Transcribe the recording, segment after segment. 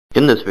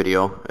In this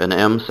video, an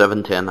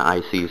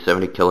M-710iC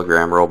 70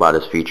 kilogram robot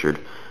is featured.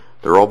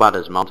 The robot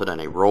is mounted on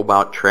a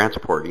Robot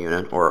Transport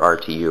Unit, or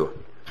RTU.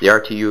 The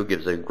RTU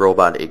gives a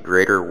robot a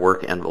greater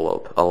work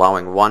envelope,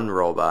 allowing one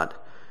robot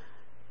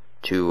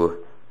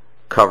to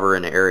cover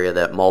an area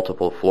that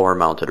multiple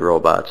floor-mounted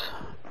robots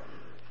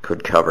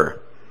could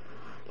cover.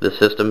 The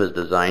system is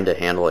designed to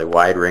handle a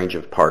wide range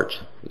of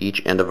parts.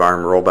 Each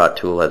end-of-arm robot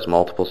tool has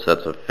multiple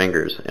sets of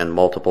fingers and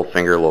multiple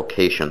finger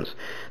locations.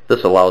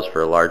 This allows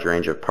for a large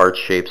range of part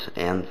shapes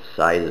and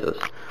sizes.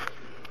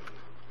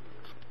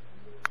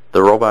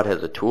 The robot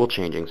has a tool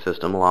changing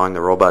system, allowing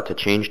the robot to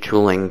change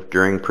tooling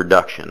during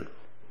production.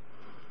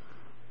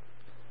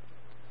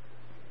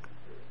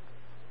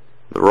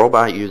 The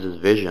robot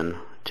uses vision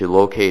to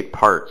locate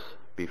parts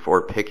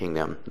before picking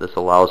them. This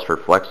allows for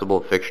flexible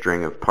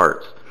fixturing of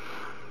parts.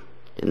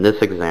 In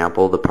this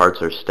example, the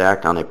parts are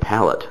stacked on a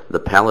pallet. The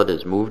pallet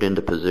is moved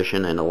into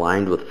position and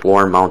aligned with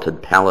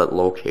floor-mounted pallet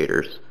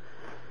locators.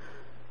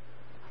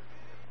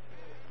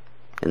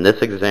 In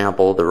this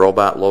example, the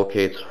robot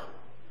locates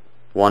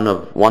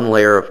one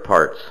layer of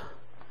parts,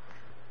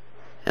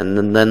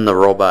 and then the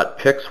robot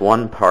picks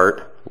one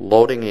part,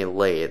 loading a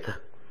lathe.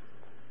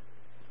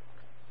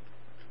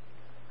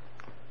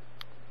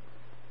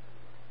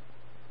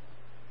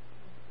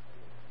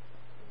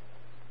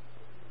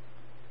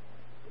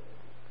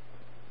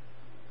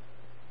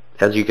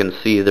 As you can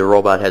see, the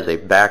robot has a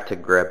back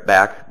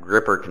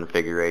gripper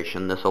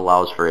configuration. This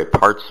allows for a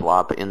part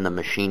swap in the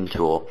machine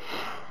tool.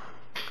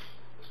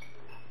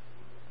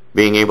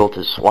 Being able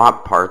to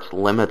swap parts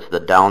limits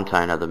the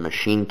downtime of the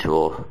machine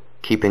tool,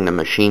 keeping the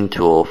machine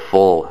tool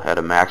full at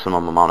a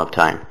maximum amount of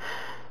time.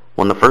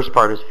 When the first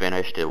part is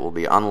finished, it will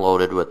be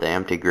unloaded with the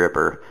empty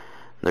gripper.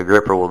 The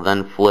gripper will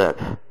then flip,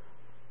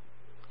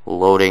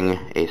 loading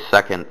a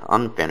second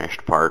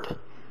unfinished part,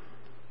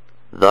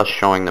 thus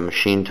showing the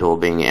machine tool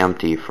being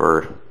empty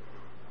for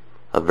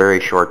a very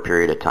short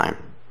period of time.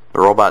 The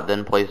robot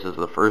then places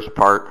the first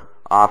part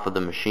off of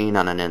the machine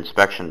on an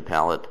inspection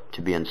pallet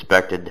to be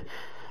inspected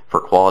for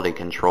quality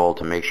control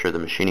to make sure the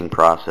machining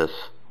process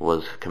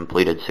was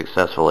completed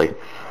successfully.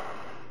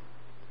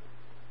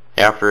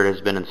 After it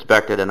has been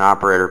inspected, an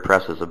operator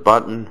presses a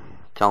button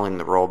telling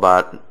the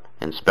robot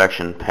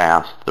inspection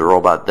passed. The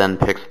robot then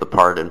picks the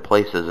part and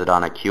places it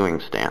on a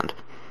queuing stand.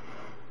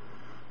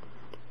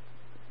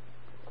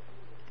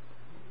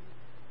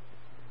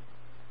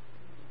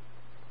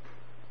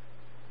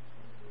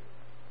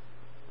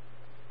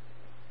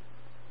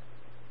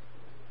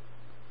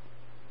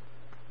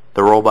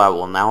 The robot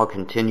will now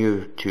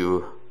continue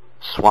to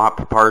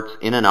swap parts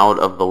in and out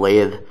of the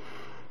lathe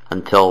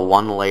until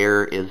one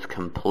layer is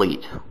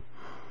complete.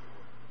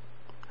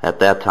 At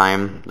that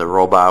time, the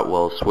robot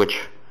will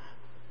switch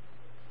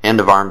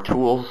end-of-arm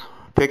tools,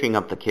 picking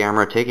up the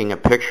camera, taking a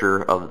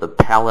picture of the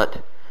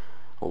pallet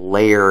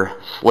layer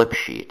slip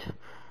sheet.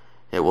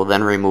 It will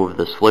then remove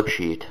the slip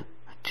sheet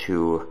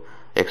to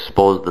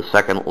expose the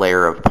second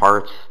layer of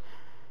parts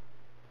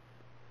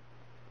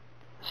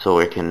so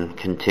it can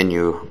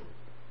continue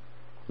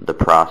the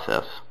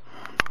process.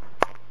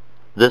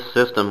 This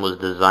system was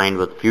designed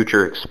with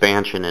future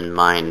expansion in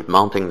mind.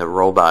 Mounting the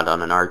robot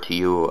on an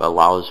RTU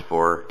allows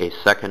for a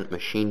second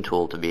machine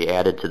tool to be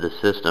added to the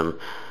system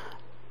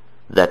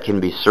that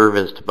can be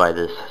serviced by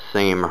this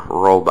same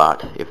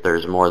robot. If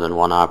there's more than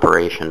one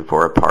operation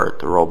for a part,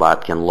 the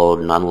robot can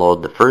load and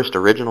unload the first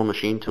original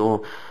machine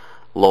tool,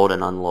 load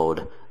and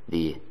unload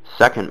the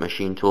second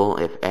machine tool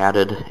if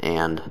added,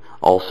 and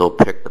also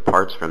pick the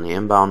parts from the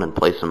inbound and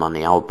place them on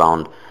the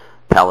outbound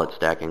pallet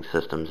stacking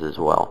systems as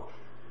well.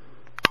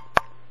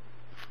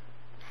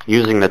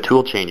 Using the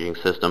tool changing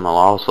system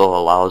also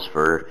allows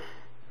for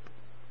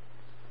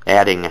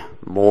adding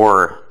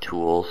more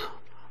tools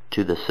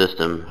to the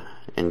system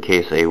in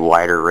case a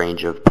wider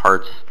range of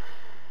parts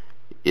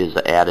is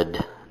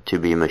added to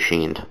be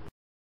machined.